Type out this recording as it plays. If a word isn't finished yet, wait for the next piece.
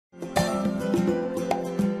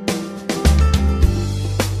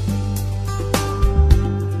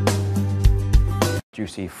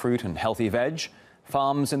juicy fruit and healthy veg,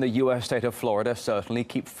 farms in the US state of Florida certainly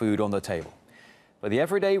keep food on the table. But the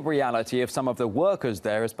everyday reality of some of the workers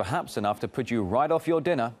there is perhaps enough to put you right off your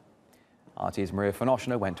dinner. RT's Maria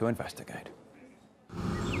Finoshna went to investigate.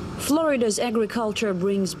 Florida's agriculture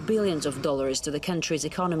brings billions of dollars to the country's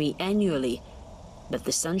economy annually. But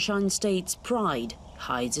the Sunshine State's pride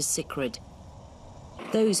hides a secret.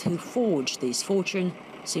 Those who forge this fortune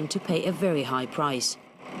seem to pay a very high price.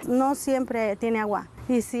 No siempre tiene agua.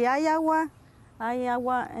 Y si hay agua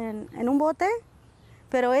en un bote,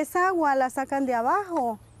 pero esa agua la sacan de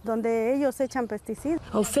abajo, donde ellos echan pesticidas.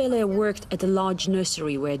 Ophelia worked at a large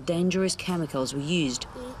nursery where dangerous chemicals were used.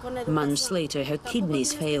 Months later, her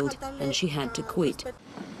kidneys failed and she had to quit.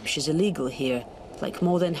 She's illegal here, like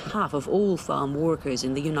more than half of all farm workers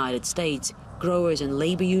in the United States. Growers and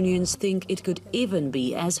labor unions think it could even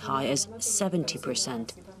be as high as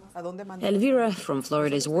 70%. Elvira from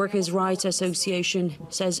Florida's Workers' Rights Association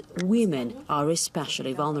says women are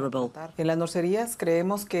especially vulnerable. We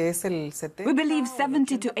believe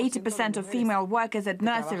 70 to 80% of female workers at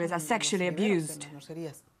nurseries are sexually abused.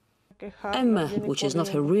 Emma, which is not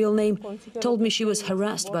her real name, told me she was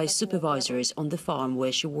harassed by supervisors on the farm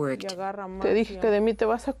where she worked. Te dije que de mí te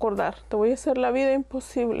vas a acordar. Te voy a hacer la vida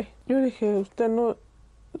imposible. Yo dije, usted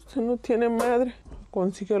no tiene madre.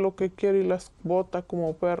 Consigue lo que quiere y las bota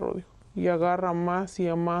como perro, dijo. Y agarra más y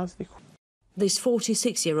a más, dijo. This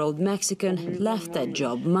 46-year-old Mexican left that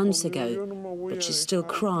job months ago, but she still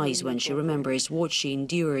cries when she remembers what she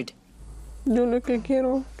endured. Yo lo que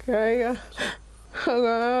quiero que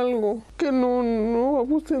haga algo, que no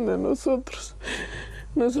abusen de nosotros.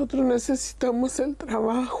 Nosotros necesitamos el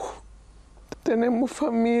trabajo. Tenemos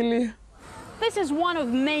familia. This is one of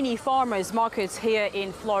many farmers markets here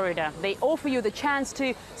in Florida. They offer you the chance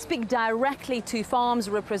to speak directly to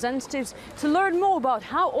farms representatives to learn more about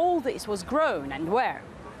how all this was grown and where.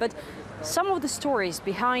 But some of the stories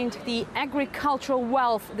behind the agricultural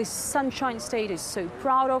wealth this Sunshine State is so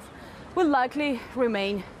proud of will likely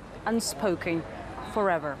remain unspoken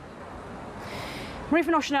forever. Maria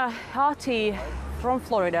Finoshna, RT from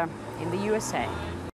Florida in the USA.